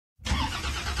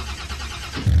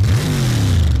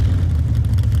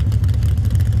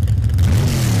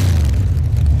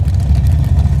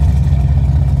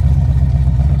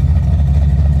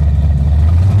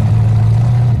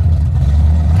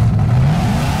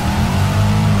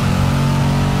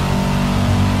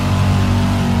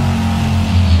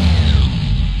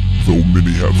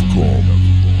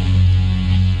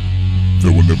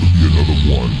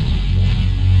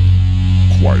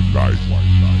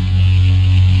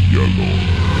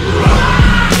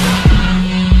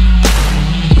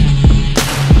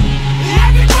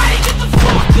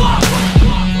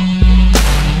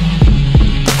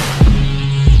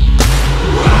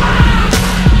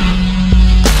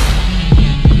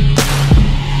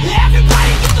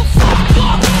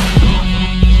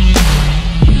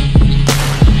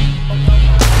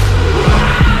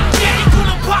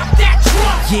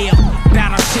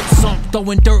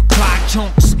Throwing dirt clock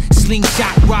chunks,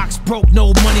 slingshot rocks, broke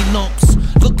no money lumps.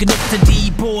 Looking up to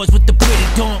D-boys with the pretty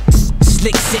dunks.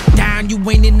 Slick, sit down, you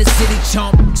ain't in the city,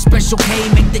 chump. Special K,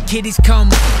 make the kiddies come.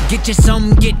 Get you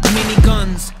some, get mini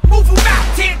guns. Move 'em out,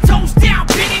 10 toes down,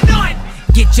 penny none.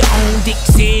 Get your own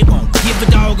Dixie, won't give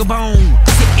a dog a bone.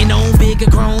 Sitting on bigger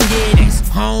grown, yeah, that's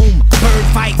home. Bird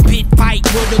fight, pit fight,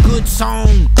 what a good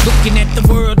song. Looking at the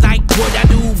world like what I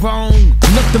do wrong.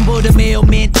 Nothing but a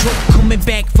mailman truck coming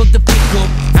back for the pickup.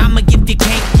 I'm a gift you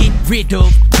can't get rid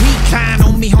of. Recline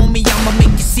on me, homie, I'ma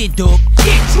make you sit up.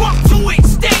 Get drunk to it,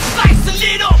 stay slice a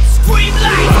lit up. Scream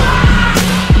like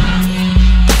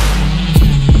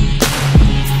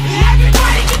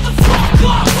everybody get the fuck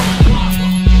up.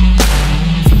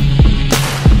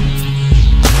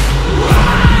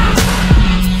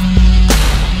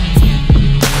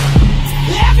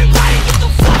 Everybody get the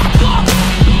fuck up.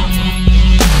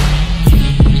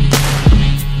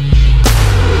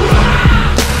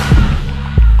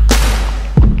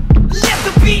 Let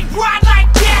the beat ride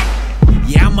like that.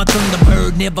 Yeah, I'm a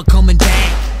thunderbird, never coming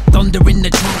back. Thunder in the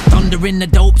trunk, thunder in the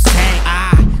dope sack.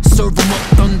 I serve 'em up,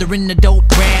 thunder in the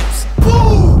dope raps.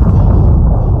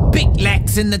 Woo! Big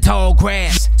lax in the tall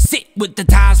grass. Sit with the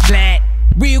tires flat.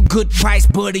 Real good price,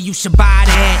 buddy, you should buy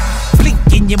that.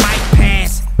 Blinking, you might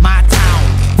pass my town.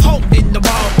 Holding the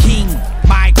wall king,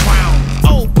 my crown.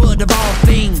 Oh, but of all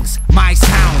things, my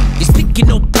sound is picking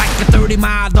up like a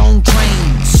 30-mile long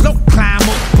train. Slow climb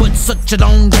up, but such a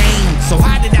long game. So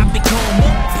how did I become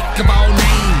up? Pick of all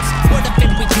names. What a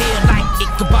fairy tale like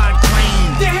Ichabod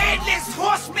Crane. The headless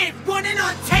horseman running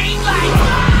untamed like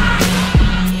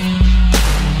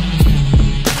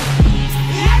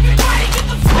everybody get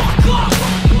the fuck up.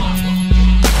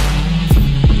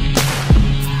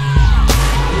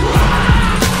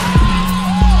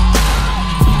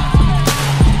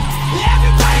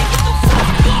 Everybody get the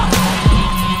fuck up.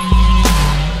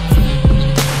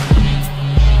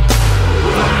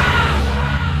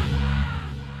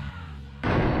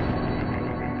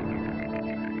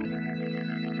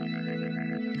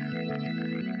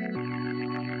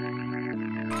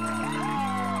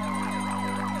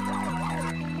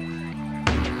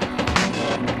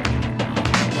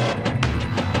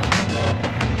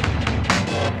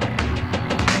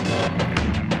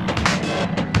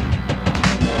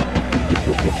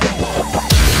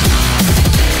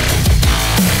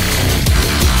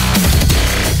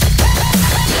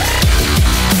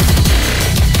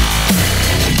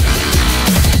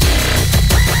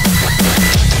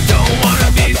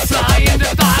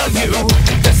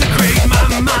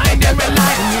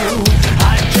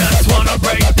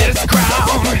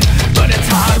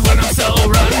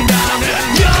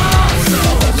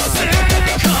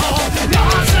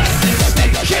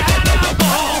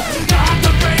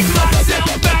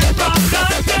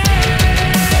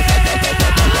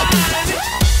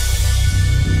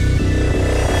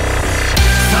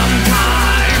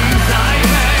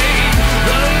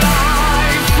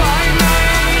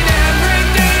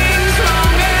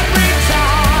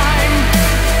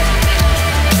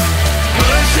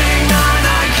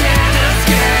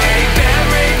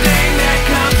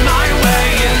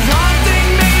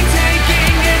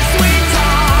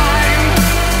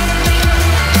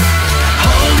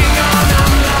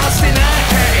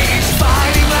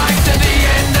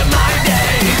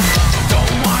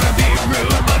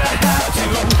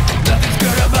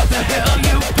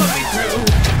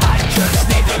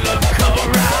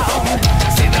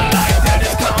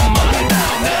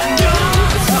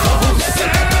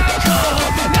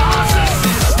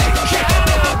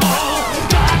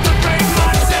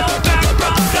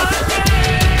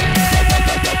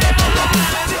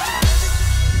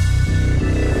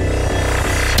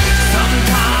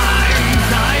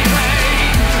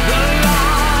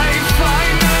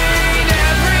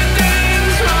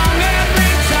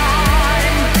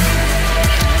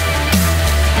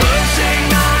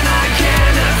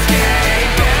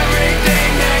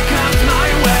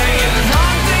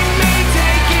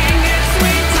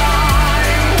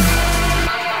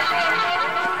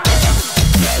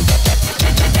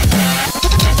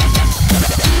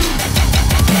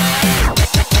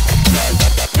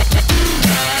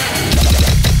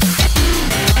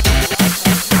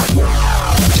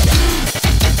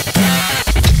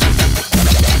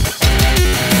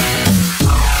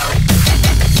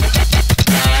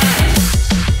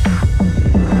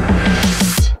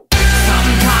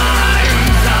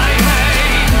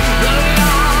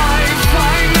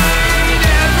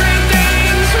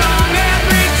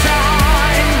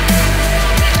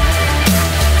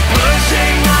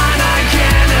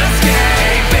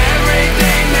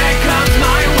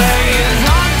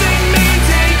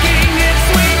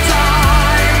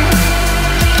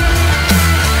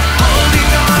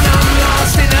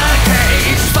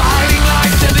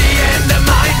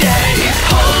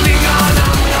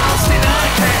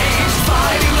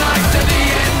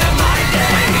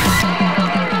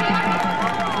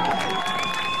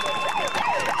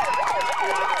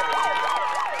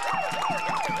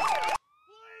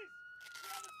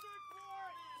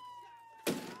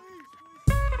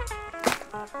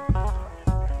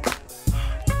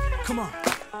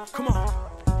 Come on.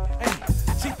 Hey,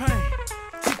 T-Pain,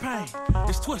 T-Pain,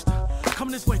 it's Twister.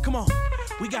 Coming this way, come on.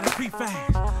 We gotta creep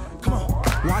fast. Come on.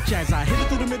 Watch as I hit it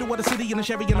through the middle of the city in a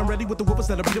Chevy, and I'm ready with the whoopers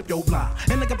that'll beat up your block.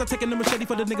 And I got the taking the machete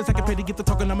for the niggas I can pay to get the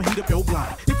talking, I'ma heat up your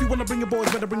block. If you wanna bring your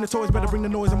boys, better bring the toys, better bring the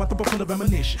noise, I'm out the book full of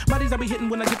ammunition. Bodies I be hitting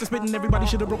when I get to spitting, everybody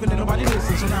should've broken and nobody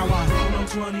listen. So now I roll on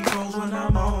 24s when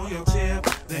I'm on your tip.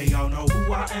 They all know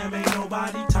who I am, ain't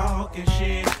nobody talking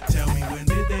shit. Tell me when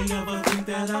did they ever think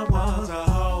that I was a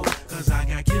hoe? Cause I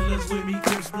got killers with me,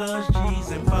 Crips, Bloods,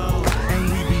 G's, and foes. And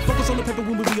we be focused on the paper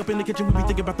when we be up in the kitchen, we be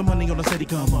thinking about the money on the steady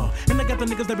come up. And I got the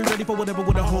niggas that be ready for whatever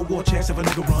with a whole war chest if a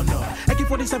nigga run up.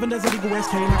 AK-47 that's illegal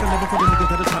SK, like 11 for the niggas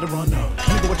that'll try to run up.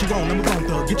 Nigga, what you want, I'm a grown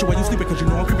thug. Get you while you sleeping, cause you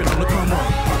know I'm creeping on the come up.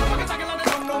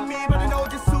 Don't know me, but I know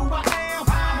just who I am.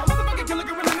 I'm a motherfucking killer,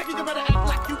 gorilla nigga, you better act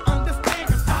like you understand,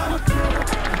 cause I'm a killer.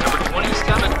 Number 20's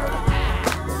coming.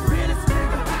 Realest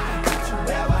nigga that you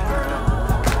ever heard of.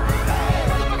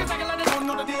 Motherfuckers acting like they don't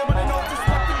know the deal, but they know just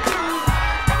what to do.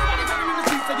 Everybody talking in the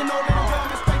streets, so you know that I'm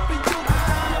coming straight for you.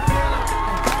 I'm a killer,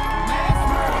 mass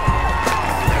murder.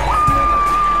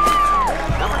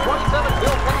 Number 27,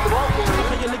 Bill takes the ball carrier.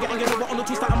 Play your nigga and get over on the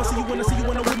twist. I'ma see you when I see you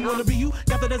when I wouldn't wanna be you.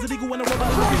 Got that as illegal when I roll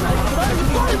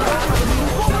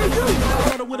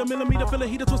with a millimeter, feel a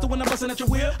heater twister when I'm busting at your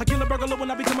wheel. I kill a burglar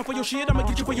when I be coming for your shit. I'ma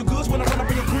get you for your goods when I run up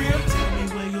in your crib. Tell me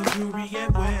where your jewelry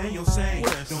at, where your say.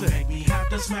 Don't make me have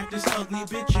to smack this ugly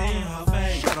bitch in her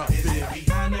face. Is it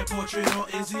behind that portrait or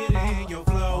is it in your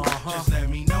flow? Just let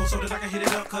me know so that I can hit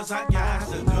it up, cause I got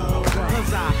to go.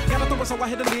 Cause I gotta throw it, so I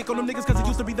hit a lick on them niggas, cause it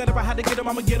used to be that if I had to get them,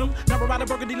 I'ma get them. Never ride a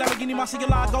burgundy Lamborghini, my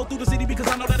CLI go through the city because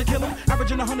I know that'll kill them.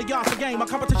 Averaging 100 yards per game, my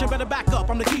competition better back up.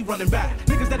 I'm the key running back.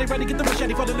 Niggas that ain't ready, get the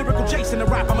machete for the lyrical chase and the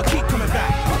rap. I'ma keep coming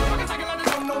back. Motherfuckers acting like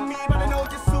they don't know me, but they know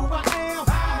just who I am.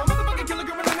 I'm a motherfucking killer,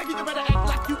 gorilla nigga, you better act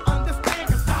like you understand,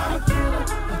 cause I'm a killer,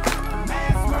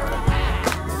 mass murder,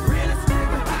 realest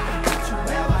nigga that you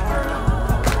ever heard of.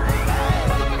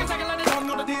 Motherfuckers acting like they don't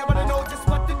know the deal, but they know just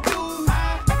what to do.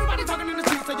 Everybody talking in the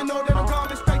streets, so you know that I'm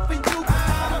coming straight for you.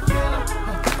 I'm a killer,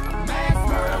 mass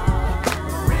murder,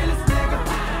 realest nigga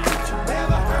that you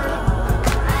ever heard of.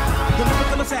 The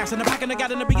lyrical assassin, the packing, I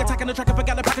got in the be attacking the track, I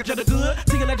forgot the package of the good.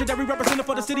 See a legendary representative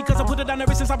for the city, cause I put it down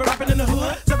ever since I've been rapping in the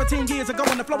hood. 17 years ago,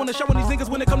 on the flow and the showing these niggas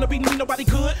when it come to beating me, nobody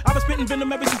could. I was spitting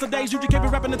venom ever since the days you just kept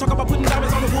rapping and talk about putting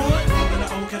diamonds on the wood. Rolling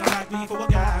the old Cadillac before I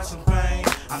got some pain.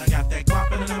 I done got that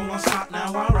guap in the number one spot,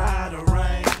 now I ride the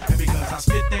rain. And because I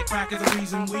spit that crack is the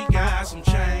reason we got some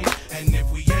change. And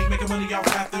if we ain't making money off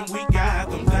rap, then we got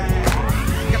them things.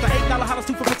 Got the $8 hollers,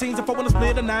 2 for 15s, and 4 on the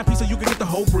split, a 9 piece so you can get the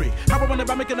whole brick. How I run it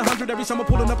by making 100 every summer,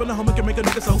 pulling up in the Hummer can make a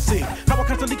nigga so sick. How I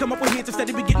constantly come up with hits instead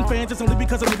of be getting fans, it's only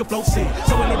because a nigga flow sick.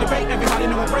 So in no debate, everybody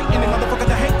know I'm great, and they motherfucker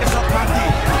that hate, that's up my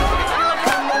dick.